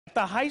At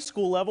the high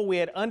school level, we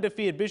had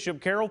undefeated Bishop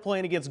Carroll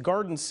playing against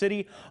Garden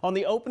City on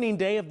the opening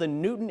day of the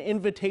Newton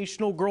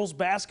Invitational Girls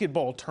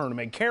basketball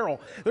tournament. Carroll,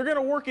 they're going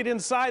to work it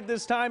inside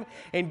this time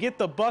and get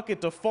the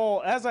bucket to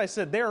fall. As I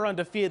said, they're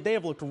undefeated. They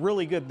have looked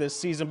really good this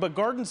season, but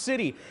Garden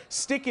City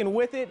sticking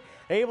with it,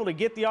 able to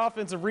get the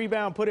offensive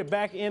rebound, put it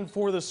back in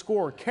for the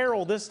score.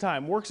 Carroll this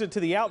time works it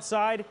to the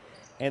outside,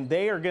 and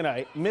they are going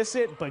to miss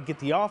it, but get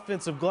the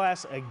offensive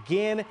glass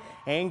again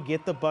and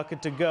get the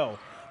bucket to go.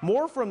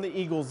 More from the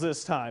Eagles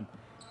this time.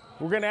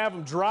 We're going to have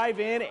them drive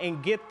in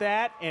and get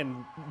that,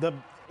 and the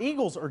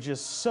Eagles are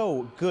just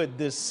so good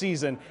this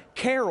season.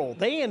 Carroll,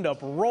 they end up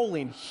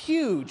rolling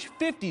huge,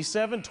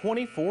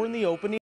 57-24 in the opening.